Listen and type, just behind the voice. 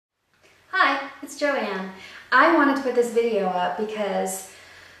it's Joanne. I wanted to put this video up because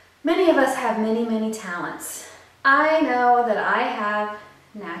many of us have many talents. I know that I have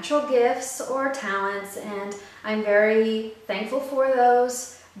natural gifts or talents and I'm very thankful for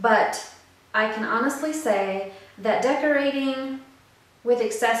those, but I can honestly say that decorating with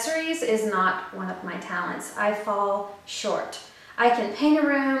accessories is not one of my talents. I fall short. I can paint a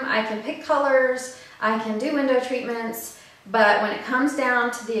room, I can pick colors, I can do window treatments, but when it comes down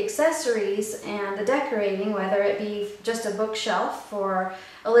to the accessories and the decorating, whether it be just a bookshelf for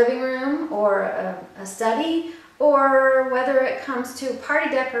a living room or a study, or whether it comes to party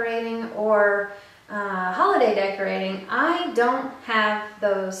decorating or holiday decorating, I don't have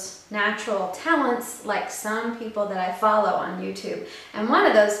those natural talents like some people that I follow on YouTube. And one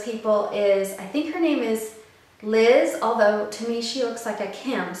of those people is, I think her name is Liz, although to me she looks like a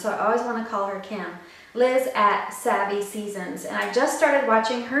Kim, so I always want to call her Kim. Liz at Savvy Seasons, and I just started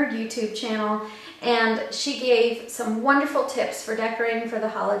watching her YouTube channel, and she gave some wonderful tips for decorating for the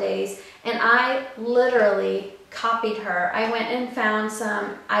holidays, and I literally copied her. I went and found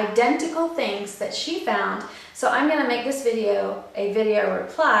some identical things that she found, so I'm going to make this video a video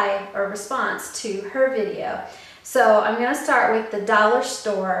reply or response to her video. So I'm going to start with the dollar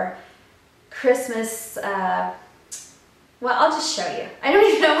store Christmas, well, I'll just show you. I don't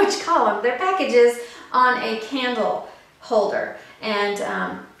even know which column. They're packages on a candle holder,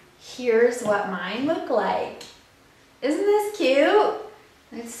 and here's what mine look like. Isn't this cute?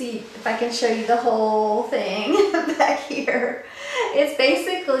 Let's see if I can show you the whole thing back here. It's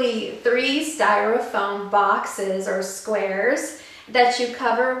basically 3 styrofoam boxes or squares that you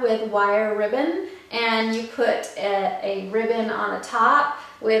cover with wire ribbon, and you put a ribbon on the top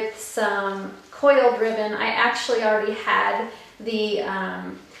with some coiled ribbon. I actually already had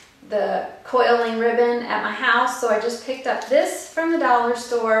the coiling ribbon at my house, so I just picked up this from the dollar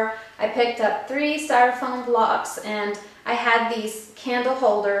store. I picked up 3 styrofoam blocks, and I had these candle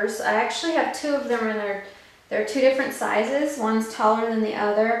holders. I actually have 2 of them, and they're 2 different sizes. One's taller than the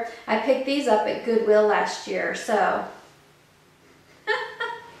other. I picked these up at Goodwill last year, so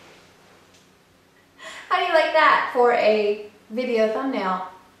how do you like that for a video thumbnail?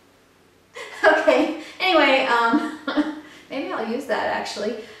 Okay, anyway, maybe I'll use that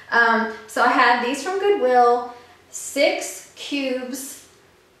actually. So I had these from Goodwill, 6 cubes.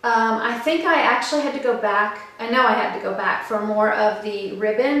 I think I actually had to go back. I know I had to go back for more of the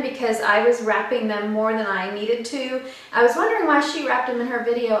ribbon because I was wrapping them more than I needed to. I was wondering why she wrapped them in her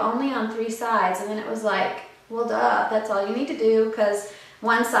video only on 3 sides, and then it was like, well, duh, that's all you need to do because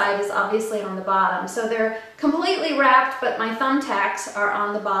one side is obviously on the bottom. So they're completely wrapped, but my thumbtacks are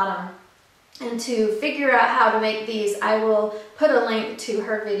on the bottom. And to figure out how to make these, I will put a link to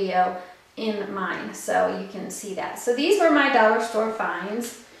her video in mine so you can see that. So these were my dollar store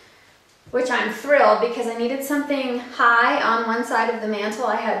finds, which I'm thrilled because I needed something high on one side of the mantle.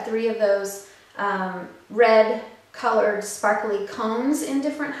 I had 3 of those red colored sparkly cones in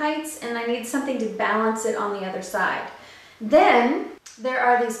different heights, and I needed something to balance it on the other side. Then there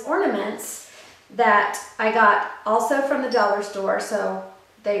are these ornaments that I got also from the dollar store. So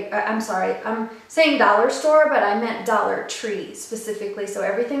I'm sorry, I'm saying dollar store, but I meant Dollar Tree specifically, so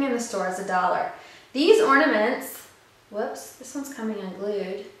everything in the store is $1. These ornaments, whoops, this one's coming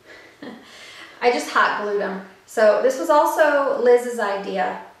unglued. I just hot glued them. So this was also Liz's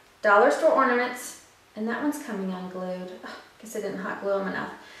idea. Dollar store ornaments, and that one's coming unglued. Oh, guess I didn't hot glue them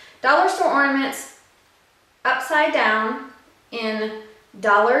enough. Dollar store ornaments upside down in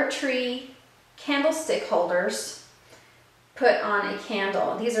Dollar Tree candlestick holders, put on a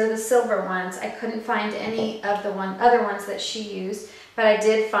candle. These are the silver ones. I couldn't find any of the other ones that she used, but I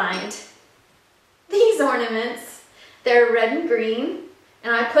did find these ornaments. They're red and green,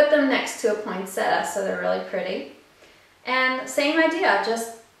 and I put them next to a poinsettia, so they're really pretty. And same idea,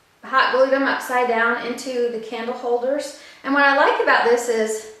 just hot glued them upside down into the candle holders. And what I like about this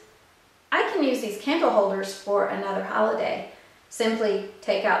is I can use these candle holders for another holiday. Simply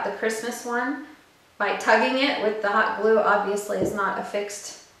take out the Christmas one by tugging it with the hot glue. Obviously is not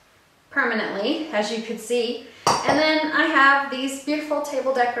affixed permanently, as you could see. And then I have these beautiful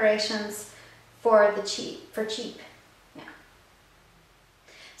table decorations for cheap. Yeah.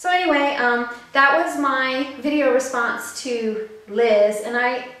 So anyway, that was my video response to Liz, and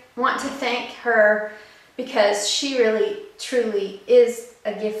I want to thank her because she really, truly is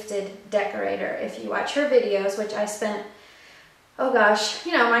a gifted decorator. If you watch her videos, which I spent, oh gosh,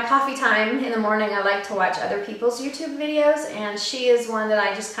 you know, my coffee time in the morning, I like to watch other people's YouTube videos, and she is one that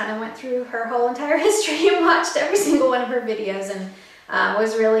I just kind of went through her whole entire history and watched every single one of her videos, and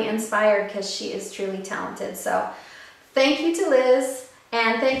was really inspired because she is truly talented. So thank you to Liz,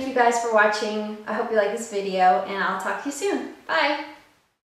 And thank you guys for watching. I hope you like this video, and I'll talk to you soon. Bye!